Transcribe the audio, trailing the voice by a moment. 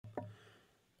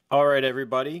All right,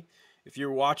 everybody. If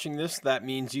you're watching this, that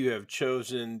means you have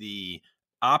chosen the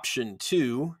option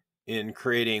 2 in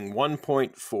creating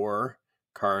 1.4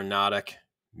 Carnatic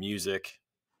music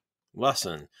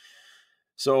lesson.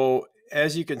 So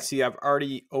as you can see, I've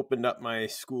already opened up my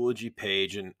Schoology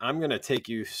page, and I'm going to take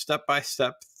you step by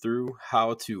step through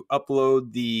how to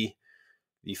upload the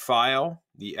file,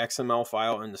 the XML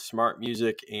file into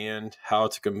SmartMusic, and how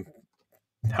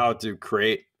to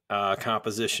create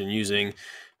composition using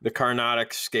the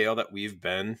Carnatic scale that we've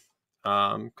been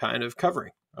kind of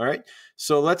covering. All right,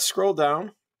 so let's scroll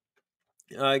down.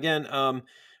 Again,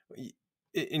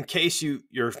 in case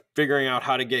you're figuring out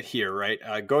how to get here, right,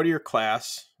 go to your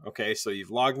class. Okay, so you've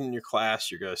logged in your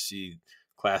class. You're going to see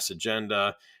class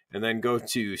agenda, and then go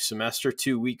to semester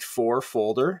 2 week 4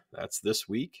 folder. That's this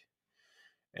week.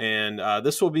 And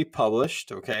this will be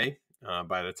published, okay,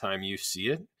 by the time you see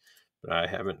it. But I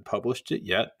haven't published it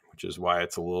yet, which is why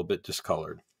it's a little bit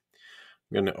discolored.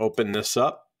 I'm going to open this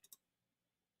up,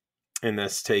 and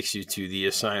this takes you to the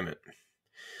assignment.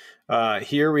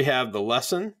 Here we have the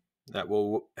lesson that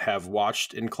we'll have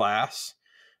watched in class.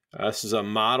 This is a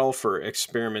model for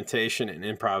experimentation and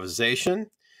improvisation.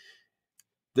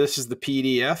 This is the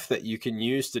PDF that you can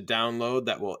use to download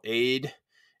that will aid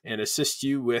and assist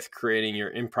you with creating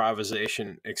your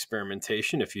improvisation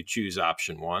experimentation if you choose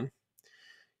option 1.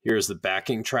 Here's the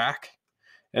backing track.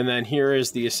 And then here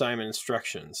is the assignment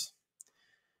instructions.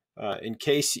 In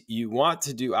case you want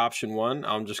to do option 1,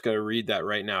 I'm just going to read that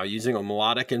right now. Using a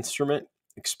melodic instrument,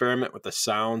 experiment with the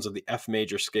sounds of the F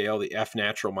major scale, the F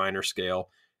natural minor scale,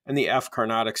 and the F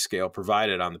Carnatic scale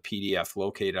provided on the PDF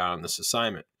located on this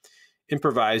assignment.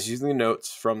 Improvise using the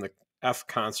notes from the F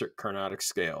concert Carnatic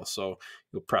scale. So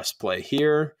you'll press play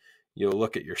here. You'll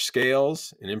look at your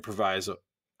scales and improvise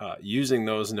using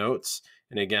those notes.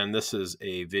 And again, this is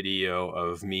a video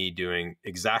of me doing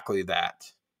exactly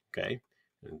that. Okay.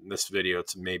 In this video,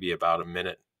 it's maybe about a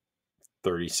minute,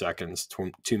 30 seconds,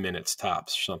 2 minutes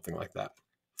tops, something like that.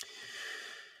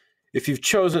 If you've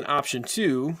chosen option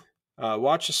 2,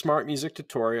 watch a SmartMusic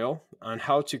tutorial on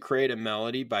how to create a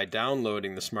melody by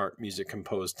downloading the SmartMusic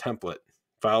Compose template.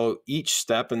 Follow each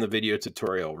step in the video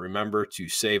tutorial. Remember to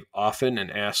save often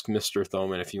and ask Mr.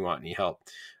 Thoman if you want any help.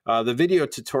 The video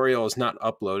tutorial is not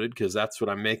uploaded because that's what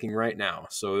I'm making right now.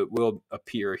 So it will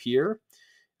appear here.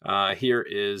 Here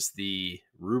is the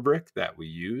rubric that we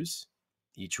use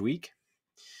each week.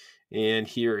 And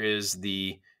here is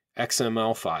the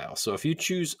XML file. So if you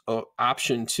choose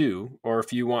option 2, or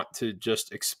if you want to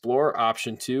just explore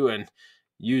option 2 and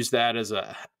use that as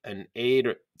an aid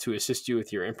to assist you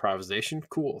with your improvisation,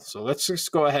 cool. So let's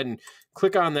just go ahead and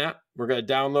click on that. We're going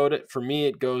to download it. For me,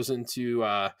 it goes into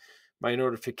my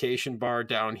notification bar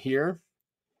down here,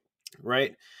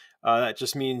 right? That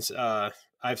just means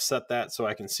I've set that so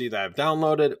I can see that I've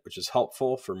downloaded it, which is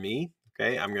helpful for me.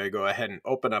 Okay, I'm going to go ahead and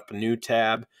open up a new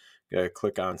tab. I'm going to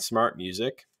click on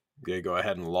SmartMusic. I'm going to go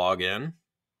ahead and log in.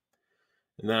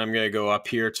 And then I'm going to go up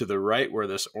here to the right where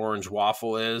this orange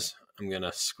waffle is. I'm going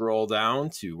to scroll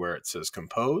down to where it says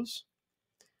Compose.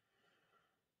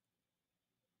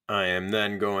 I am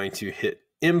then going to hit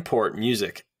Import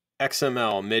Music,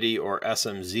 XML, MIDI, or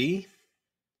SMZ.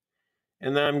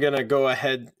 And then I'm going to go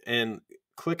ahead and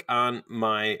click on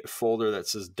my folder that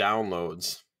says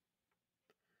Downloads.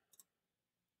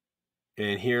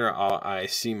 And here I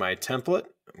see my template.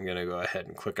 I'm going to go ahead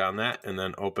and click on that and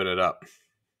then open it up.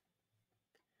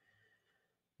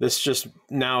 This just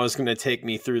now is going to take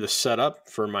me through the setup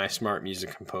for my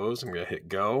SmartMusic Compose. I'm going to hit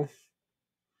go.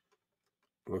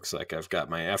 Looks like I've got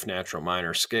my F natural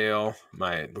minor scale.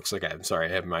 I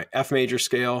have my F major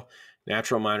scale,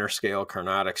 natural minor scale,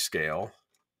 Carnatic scale.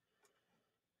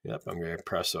 Yep, I'm going to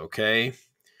press OK.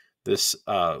 This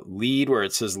lead, where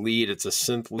it says lead, it's a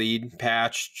synth lead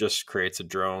patch, just creates a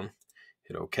drone.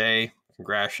 Hit OK.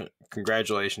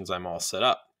 Congratulations, I'm all set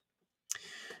up.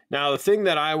 Now, the thing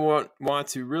that I want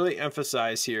to really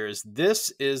emphasize here is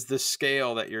this is the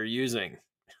scale that you're using.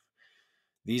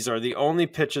 These are the only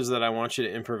pitches that I want you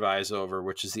to improvise over,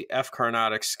 which is the F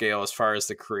Carnatic scale as far as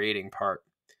the creating part.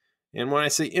 And when I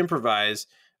say improvise,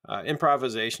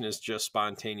 improvisation is just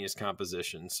spontaneous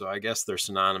composition. So I guess they're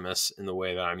synonymous in the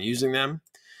way that I'm using them,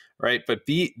 right? But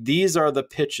these are the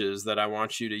pitches that I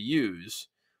want you to use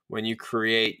when you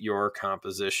create your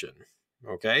composition,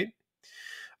 okay?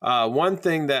 One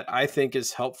thing that I think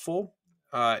is helpful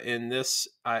in this,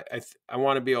 I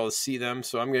want to be able to see them.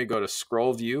 So I'm going to go to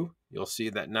scroll view. You'll see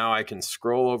that now I can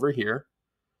scroll over here.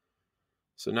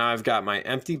 So now I've got my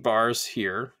empty bars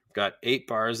here. I've got 8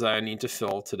 bars that I need to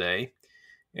fill today.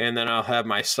 And then I'll have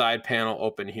my side panel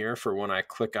open here for when I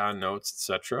click on notes,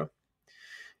 etc.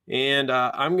 And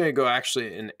I'm going to go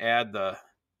actually and add the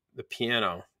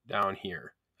piano down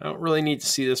here. I don't really need to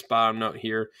see this bottom note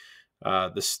here,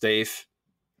 the staff,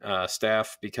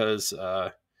 because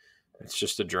it's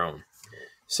just a drone.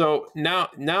 So now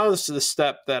this is the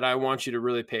step that I want you to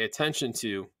really pay attention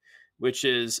to, which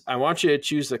is I want you to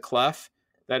choose the clef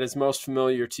that is most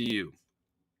familiar to you.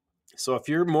 So if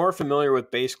you're more familiar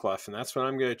with bass clef, and that's what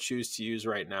I'm going to choose to use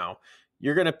right now,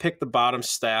 you're going to pick the bottom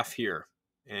staff here.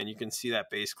 And you can see that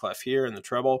bass clef here in the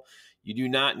treble. You do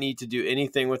not need to do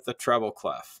anything with the treble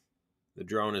clef. The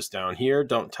drone is down here.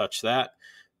 Don't touch that.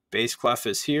 Bass clef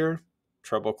is here.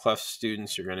 Treble clef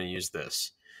students, you're going to use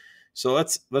this. So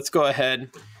let's go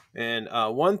ahead, and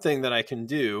one thing that I can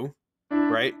do,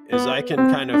 right, is I can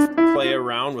kind of play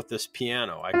around with this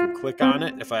piano. I can click on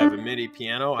it. If I have a MIDI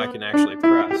piano, I can actually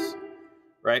press,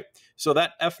 right? So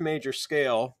that F major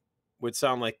scale would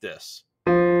sound like this.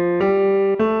 Right?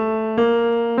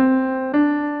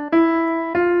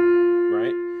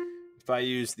 If I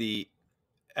use the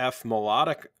F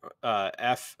melodic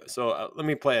F, so let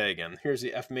me play it again. Here's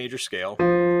the F major scale.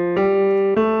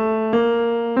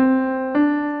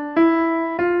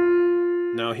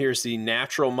 Now here's the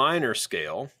natural minor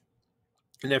scale.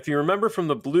 And if you remember from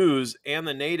the blues and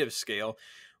the native scale,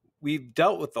 we've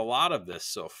dealt with a lot of this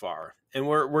so far. And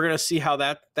we're going to see how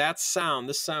this sound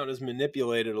is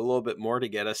manipulated a little bit more to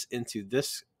get us into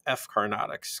this F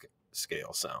Carnatic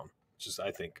scale sound, which is,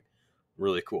 I think,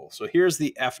 really cool. So here's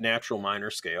the F natural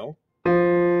minor scale.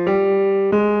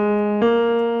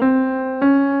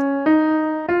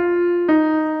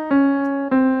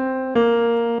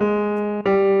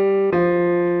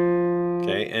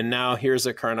 And now here's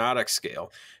a Carnatic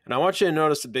scale. And I want you to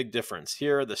notice a big difference.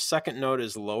 Here, the second note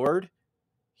is lowered.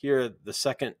 Here, the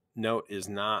second note is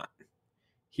not.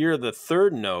 Here, the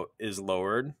third note is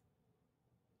lowered.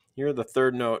 Here, the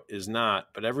third note is not.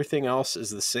 But everything else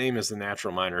is the same as the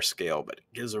natural minor scale, but it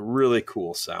gives a really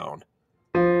cool sound.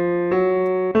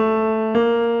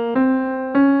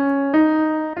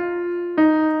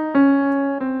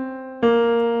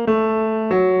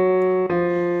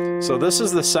 So this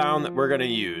is the sound that we're going to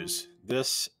use.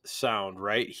 This sound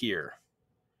right here.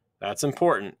 That's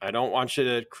important. I don't want you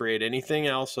to create anything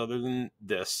else other than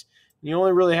this. You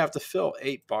only really have to fill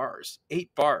 8 bars.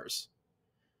 8 bars.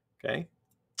 Okay?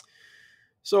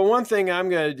 So one thing I'm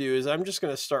going to do is I'm just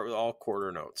going to start with all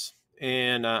quarter notes.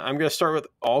 And I'm going to start with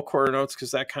all quarter notes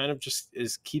because that kind of just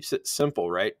keeps it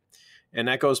simple, right? And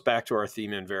that goes back to our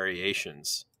theme and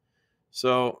variations.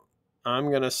 So I'm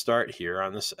going to start here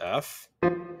on this F.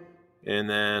 And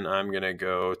then I'm going to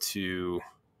go to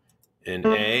an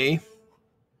A.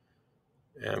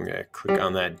 And I'm going to click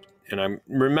on that. And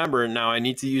remember now I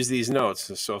need to use these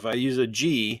notes. So if I use a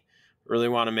G, I really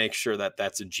want to make sure that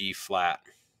that's a G flat.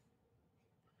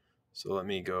 So let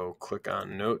me go click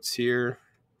on notes here.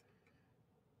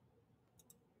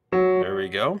 There we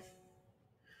go.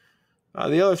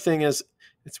 The other thing is,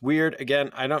 it's weird. Again,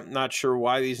 I'm not sure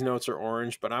why these notes are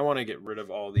orange, but I want to get rid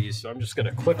of all these. So I'm just going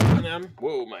to click on them.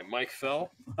 Whoa, my mic fell.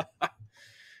 I'm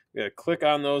going to click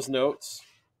on those notes.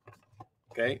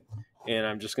 Okay. And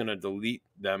I'm just going to delete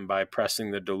them by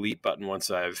pressing the delete button once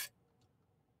I've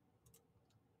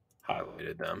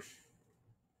highlighted them.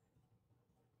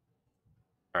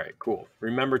 All right, cool.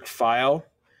 Remember to file,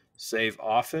 save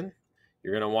often.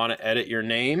 You're going to want to edit your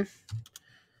name.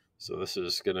 So this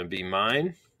is going to be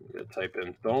mine. I'm going to type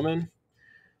in Thoman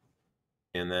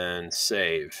and then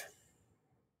save.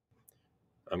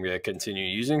 I'm going to continue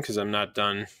using because I'm not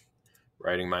done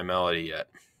writing my melody yet.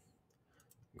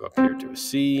 Go up here to a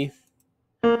C.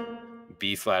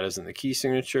 B flat is in the key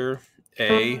signature.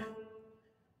 A.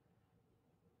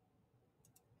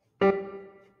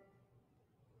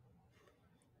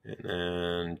 And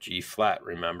then G flat,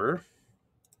 remember.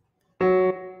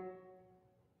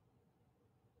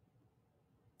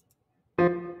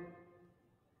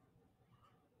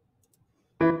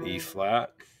 E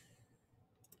flat.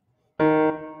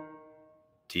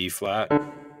 D flat.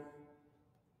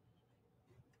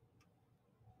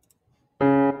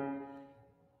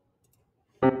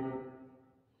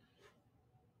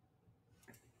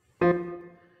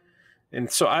 And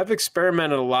so I've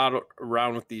experimented a lot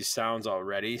around with these sounds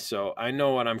already, so I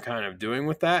know what I'm kind of doing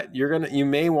with that. You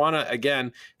may want to,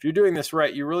 again, if you're doing this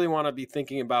right, you really want to be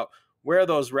thinking about where are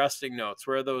those resting notes,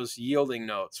 where are those yielding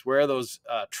notes, where are those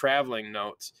traveling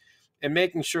notes, and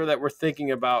making sure that we're thinking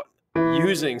about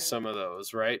using some of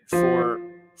those, right,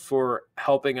 for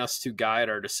helping us to guide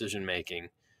our decision making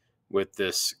with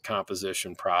this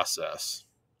composition process.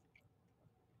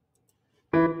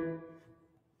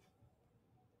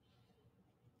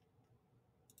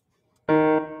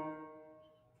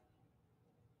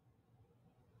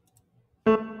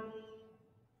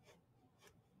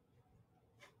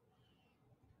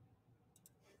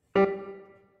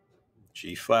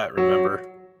 G flat, remember.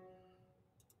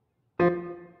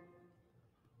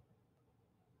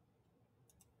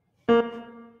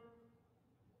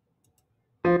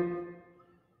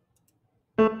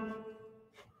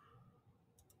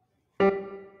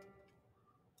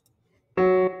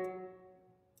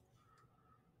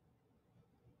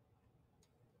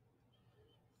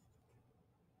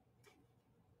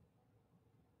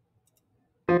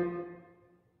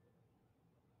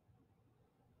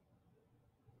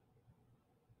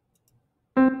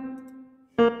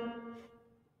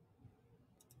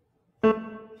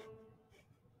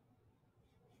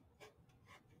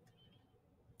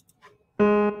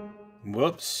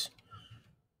 Whoops.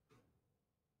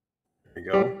 There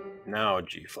we go. Now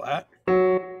G flat.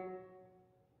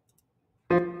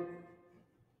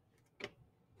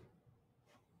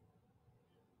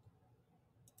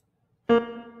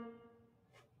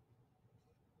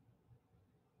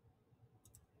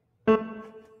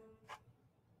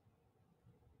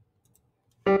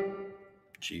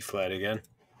 G flat again.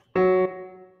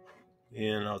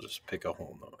 And I'll just pick a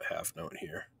whole note, half note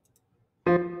here.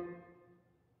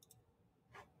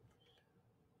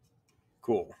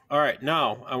 Cool. All right,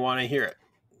 now I want to hear it.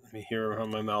 Let me hear how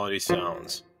my melody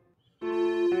sounds.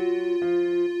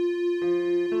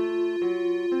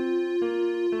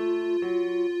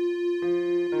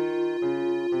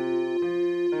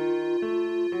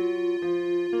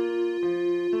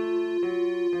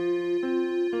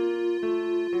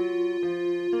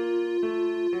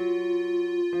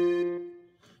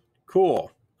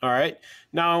 Cool. All right.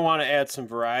 Now I want to add some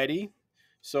variety.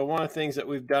 So one of the things that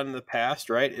we've done in the past,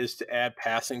 right, is to add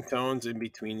passing tones in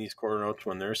between these quarter notes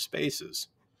when there's spaces.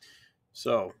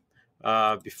 So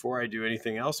before I do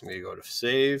anything else, I'm going to go to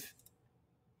save.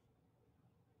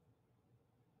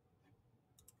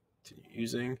 Continue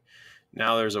using.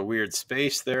 Now there's a weird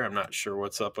space there. I'm not sure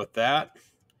what's up with that.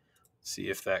 See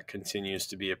if that continues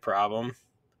to be a problem.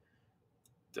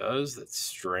 It does. That's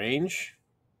strange.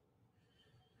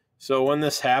 So when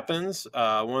this happens,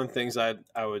 one of the things I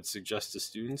would suggest to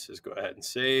students is go ahead and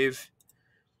save.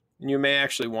 And you may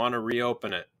actually want to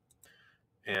reopen it.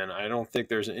 And I don't think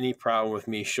there's any problem with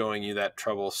me showing you that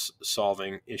trouble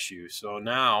solving issue. So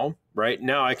now, right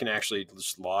now, I can actually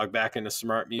just log back into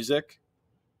SmartMusic.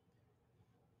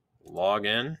 Log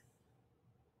in. I'm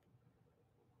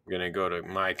going to go to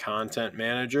my content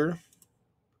manager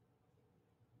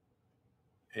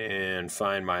and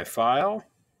find my file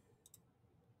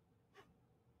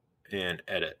and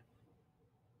edit.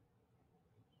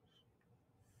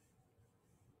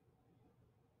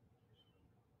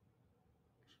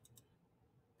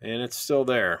 And it's still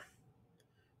there.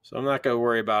 So I'm not going to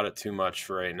worry about it too much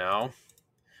for right now.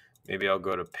 Maybe I'll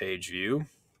go to page view,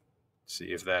 see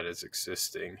if that is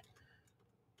existing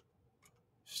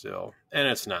still. And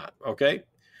it's not. Okay.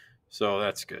 So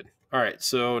that's good. All right.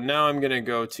 So now I'm going to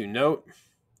go to note.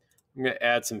 I'm going to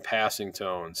add some passing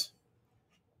tones.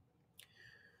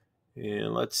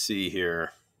 And let's see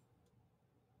here.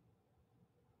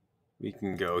 We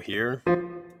can go here.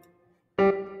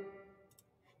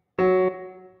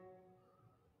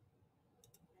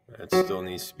 That still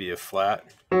needs to be a flat.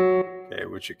 Okay,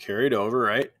 which are carried over,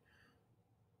 right?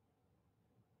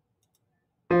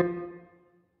 That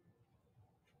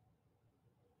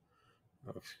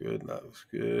looks good. That looks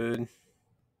good.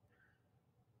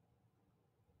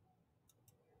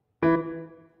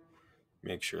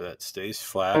 Make sure that stays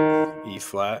flat. E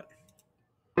flat.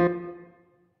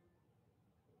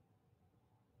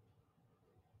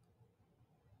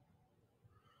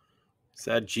 Is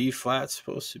that G flat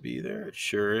supposed to be there? It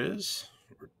sure is.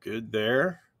 We're good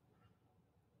there.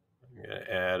 I'm going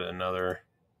to add another.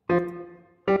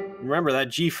 Remember, that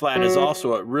G flat is also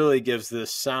what really gives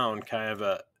this sound kind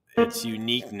of its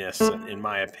uniqueness, in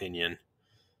my opinion.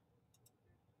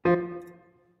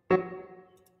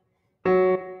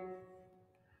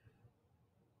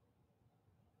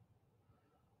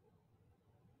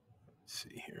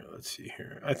 Let's see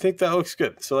here. I think that looks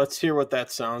good. So let's hear what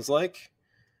that sounds like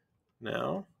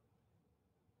now.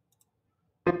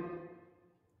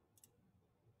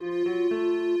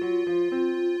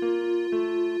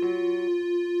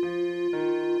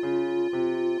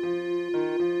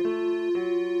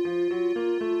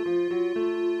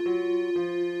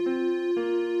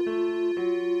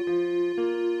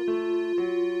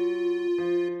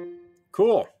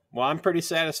 Cool. Well, I'm pretty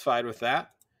satisfied with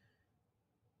that.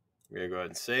 I'm going to go ahead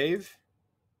and save.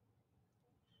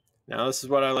 Now, this is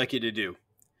what I like you to do.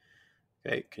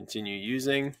 Okay, continue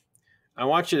using. I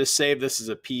want you to save this as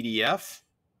a PDF.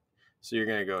 So you're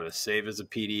going to go to save as a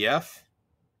PDF.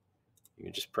 You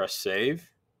can just press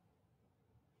save.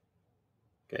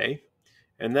 Okay.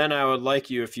 And then I would like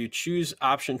you, if you choose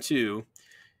option 2,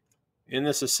 in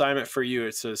this assignment for you,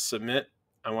 it says submit.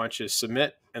 I want you to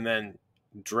submit and then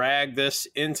drag this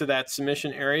into that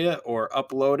submission area or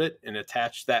upload it and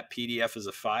attach that PDF as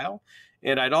a file.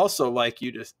 And I'd also like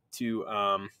you to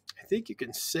I think you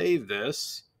can save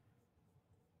this.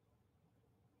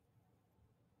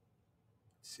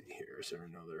 Let's see here, is there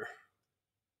another?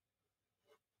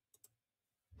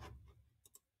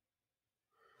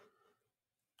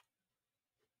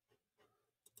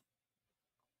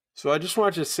 So I just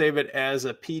want you to save it as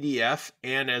a PDF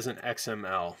and as an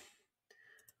XML.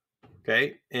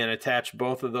 Okay, and attach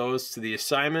both of those to the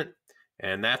assignment,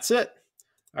 and that's it.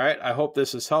 All right, I hope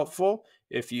this is helpful.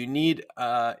 If you need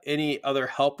any other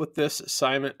help with this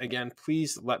assignment, again,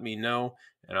 please let me know,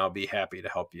 and I'll be happy to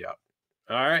help you out.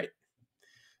 All right,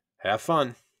 have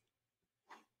fun.